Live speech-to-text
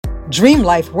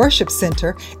DreamLife Worship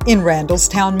Center in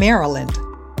Randallstown, Maryland,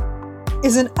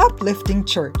 is an uplifting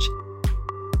church,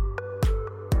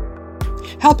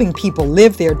 helping people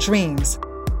live their dreams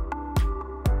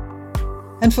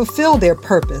and fulfill their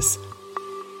purpose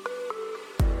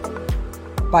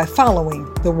by following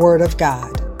the Word of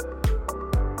God.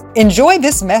 Enjoy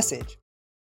this message.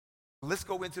 Let's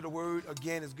go into the Word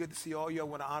again. It's good to see all you. I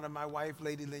want to honor my wife,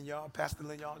 Lady Linyard, Pastor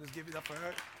Linyard. Just give it up for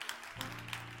her.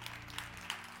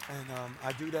 And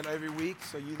I do that every week,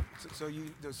 so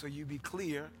you be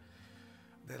clear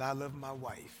that I love my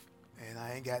wife, and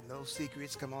I ain't got no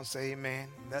secrets. Come on, say amen.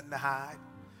 Nothing to hide.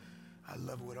 I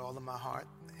love her with all of my heart,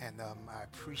 and I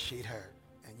appreciate her.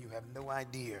 And you have no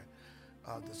idea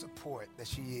the support that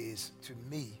she is to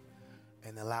me,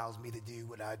 and allows me to do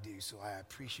what I do. So I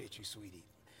appreciate you, sweetie.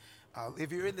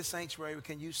 If you're in the sanctuary,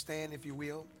 can you stand, if you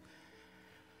will?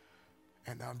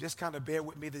 And just kind of bear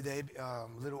with me today. A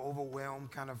little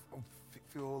overwhelmed, kind of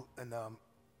feel, and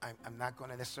I'm not going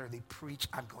to necessarily preach.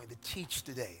 I'm going to teach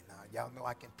today. Now, y'all know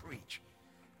I can preach.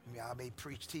 I mean, I may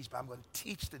preach, teach, but I'm going to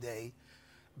teach today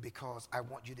because I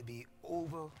want you to be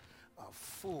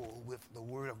full with the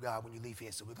Word of God when you leave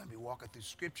here. So we're going to be walking through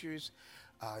scriptures.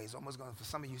 It's almost going to, for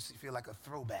some of you, feel like a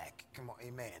throwback. Come on,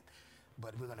 amen.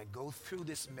 But we're going to go through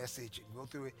this message and go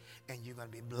through it, and you're going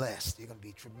to be blessed. You're going to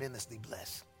be tremendously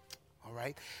blessed. All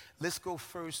right? Let's go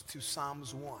first to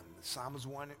Psalms 1. Psalms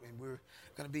 1, and we're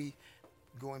going to be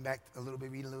going back a little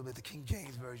bit, reading a little bit the King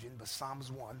James Version, but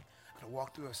Psalms 1. I'm going to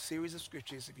walk through a series of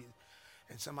scriptures.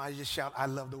 And somebody just shout, I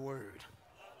love the Word.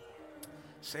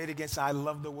 Say it again, say, I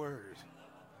love the Word.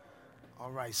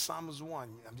 All right, Psalms 1.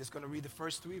 I'm just going to read the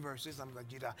first 3 verses. I'm going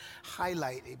to get to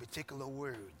highlight a particular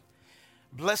word.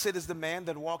 Blessed is the man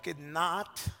that walketh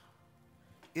not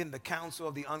in the counsel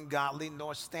of the ungodly,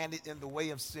 nor standeth in the way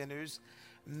of sinners,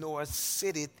 nor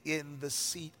sitteth in the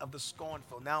seat of the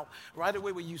scornful. Now, right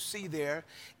away when you see there,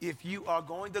 if you are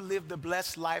going to live the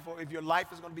blessed life, or if your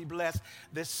life is going to be blessed,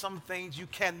 there's some things you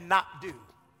cannot do.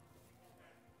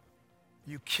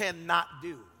 You cannot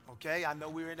do, okay? I know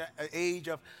we're in an age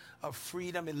of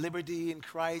freedom and liberty in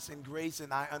Christ and grace,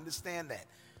 and I understand that.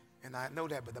 And I know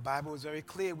that, but the Bible is very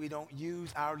clear. We don't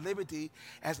use our liberty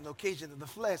as an occasion of the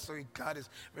flesh. So God is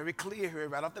very clear here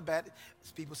right off the bat.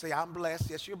 As people say, I'm blessed.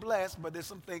 Yes, you're blessed, but there's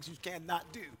some things you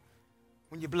cannot do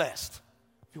when you're blessed,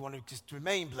 if you want to just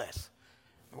remain blessed.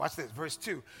 Watch this, verse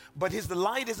 2. But his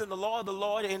delight is in the law of the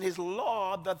Lord, and his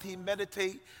law doth he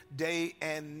meditate day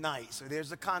and night. So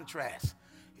there's a contrast.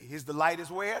 His delight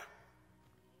is where?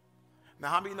 Now,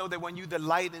 how many know that when you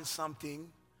delight in something,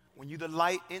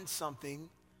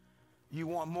 you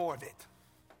want more of it,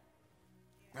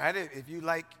 right? If you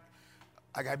like,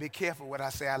 I got to be careful what I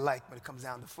say I like when it comes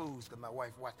down to foods, because my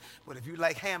wife watches. But if you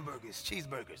like hamburgers,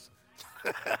 cheeseburgers,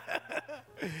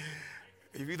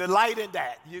 if you delight in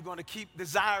that, you're going to keep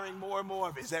desiring more and more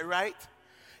of it. Is that right?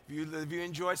 If you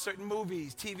enjoy certain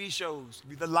movies, TV shows,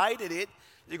 if you delight in it,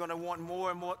 you're going to want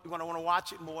more and more. You're going to want to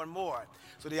watch it more and more.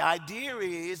 So the idea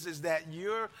is that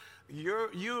you're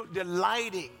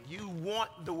delighting. You want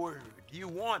the Word. You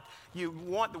want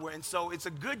the Word. And so it's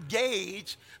a good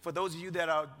gauge for those of you that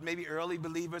are maybe early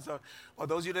believers, or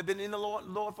those of you that have been in the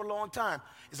Lord for a long time.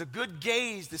 It's a good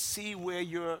gauge to see where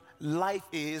your life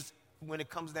is when it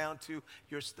comes down to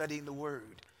your studying the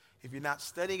Word. If you're not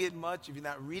studying it much, if you're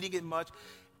not reading it much,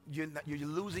 you're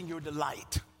losing your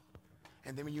delight.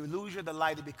 And then when you lose your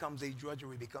delight, it becomes a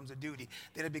drudgery, it becomes a duty.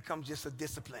 Then it becomes just a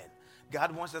discipline.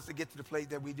 God wants us to get to the place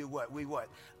that we do what? We what?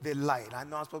 Delight. I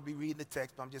know I'm supposed to be reading the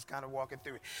text, but I'm just kind of walking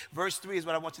through it. Verse 3 is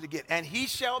what I want you to get. And he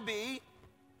shall be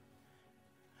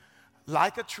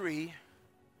like a tree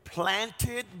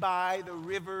planted by the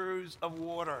rivers of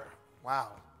water.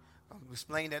 Wow. I'll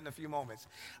explain that in a few moments.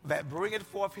 That bringeth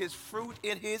forth his fruit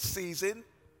in his season.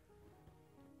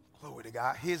 Glory to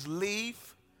God. His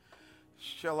leaf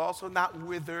shall also not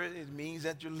wither. It means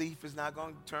that your leaf is not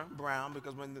going to turn brown,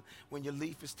 because when your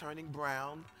leaf is turning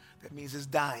brown, that means it's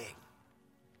dying.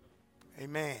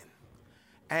 Amen.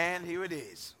 And here it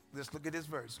is. Let's look at this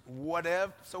verse.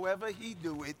 Whatsoever he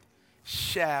doeth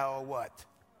shall what?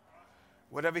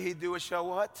 Whatever he doeth shall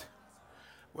what?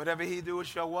 Whatever he doeth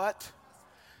shall what?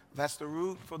 That's the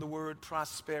root for the word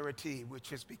prosperity, which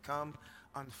has become,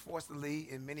 unfortunately,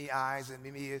 in many eyes and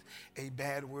many ears, a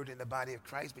bad word in the body of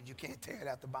Christ, but you can't tear it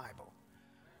out the Bible.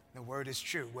 The word is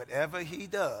true. Whatever he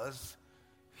does,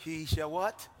 he shall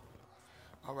what?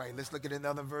 All right, let's look at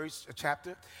another verse, a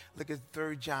chapter. Look at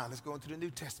 3 John. Let's go into the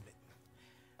New Testament.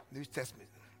 New Testament.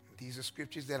 These are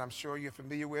scriptures that I'm sure you're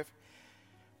familiar with,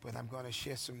 but I'm going to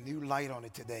shed some new light on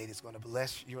it today that's going to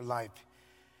bless your life,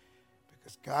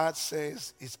 because God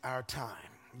says it's our time.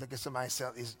 Look at somebody and say,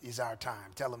 is our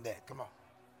time. Tell them that. Come on.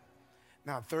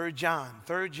 Now, 3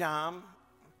 John,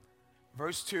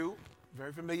 verse 2,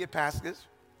 very familiar passage.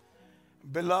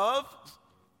 Beloved,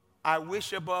 I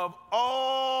wish above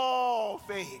all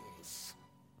things.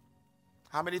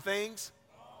 How many things?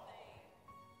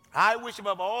 I wish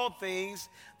above all things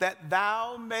that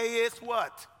thou mayest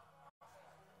what?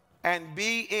 And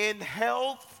be in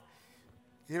health.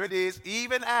 Here it is,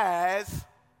 even as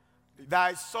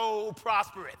thy soul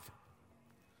prospereth.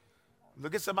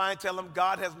 Look at somebody and tell them,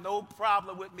 God has no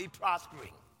problem with me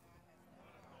prospering.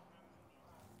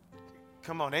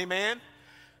 Come on, amen?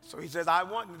 So he says,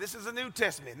 this is a New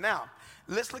Testament. Now,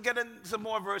 let's look at some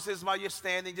more verses while you're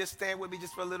standing. Just stand with me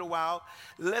just for a little while.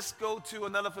 Let's go to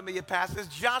another familiar passage,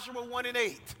 Joshua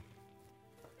 1:8.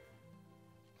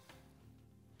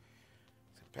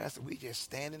 Pastor, we just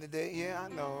standing today? Yeah, I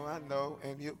know.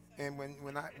 And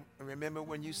when I remember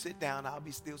when you sit down, I'll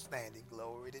be still standing.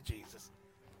 Glory to Jesus.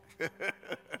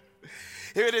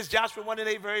 Here it is, Joshua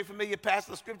 1:8, very familiar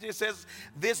passage of scripture. It says,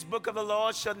 this book of the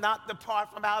law shall not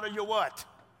depart from out of your what?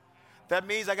 That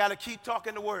means I got to keep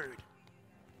talking the word.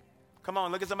 Come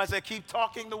on, look at somebody say, keep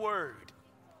talking the word.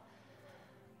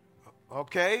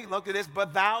 Okay, look at this.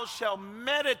 But thou shalt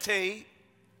meditate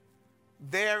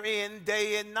therein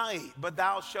day and night. But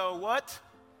thou shalt what?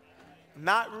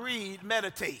 Not read,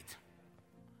 meditate.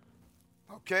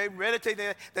 Okay, meditate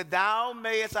that thou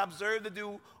mayest observe to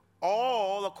do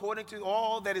all according to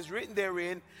all that is written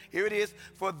therein. Here it is.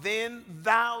 For then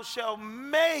thou shalt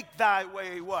make thy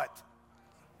way what?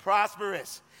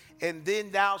 Prosperous. And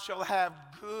then thou shalt have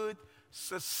good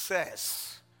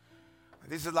success.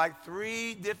 These are like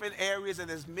 3 different areas, and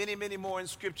there's many, many more in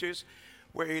scriptures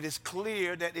where it is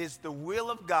clear that it's the will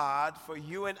of God for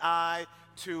you and I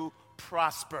to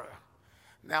prosper.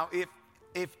 Now, if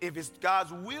it's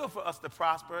God's will for us to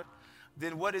prosper,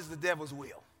 then what is the devil's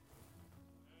will?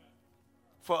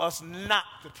 For us not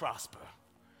to prosper.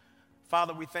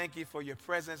 Father, we thank you for your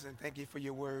presence and thank you for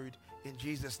your word. In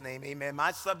Jesus' name, amen.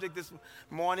 My subject this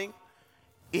morning,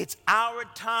 it's our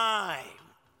time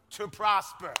to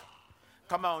prosper.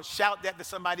 Come on, shout that to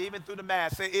somebody, even through the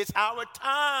mask. Say, it's our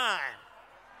time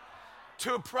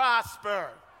to prosper.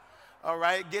 All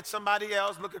right, get somebody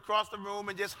else, look across the room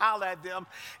and just holler at them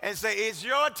and say, it's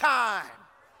your time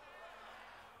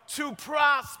to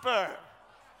prosper.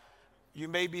 You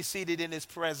may be seated in his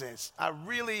presence. I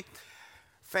really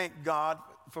thank God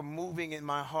for moving in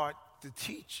my heart to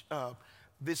teach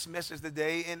this message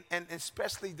today, and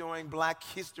especially during Black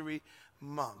History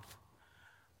Month,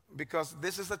 because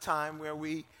this is a time where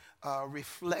we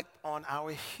reflect on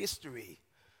our history.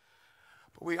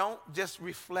 But we don't just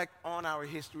reflect on our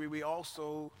history, we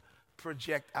also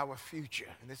project our future.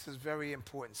 And this is very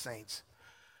important, saints,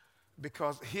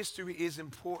 because history is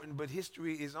important, but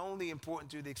history is only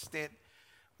important to the extent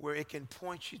where it can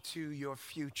point you to your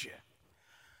future.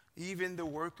 Even the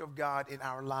work of God in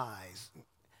our lives.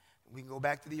 We can go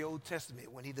back to the Old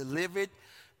Testament. When he delivered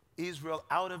Israel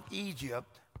out of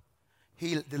Egypt,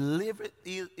 he delivered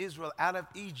Israel out of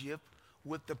Egypt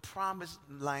with the promised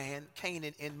land,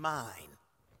 Canaan, in mind.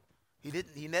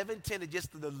 He never intended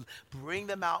just to bring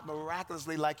them out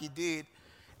miraculously like he did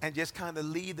and just kind of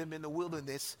leave them in the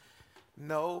wilderness.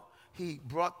 No, he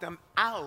brought them out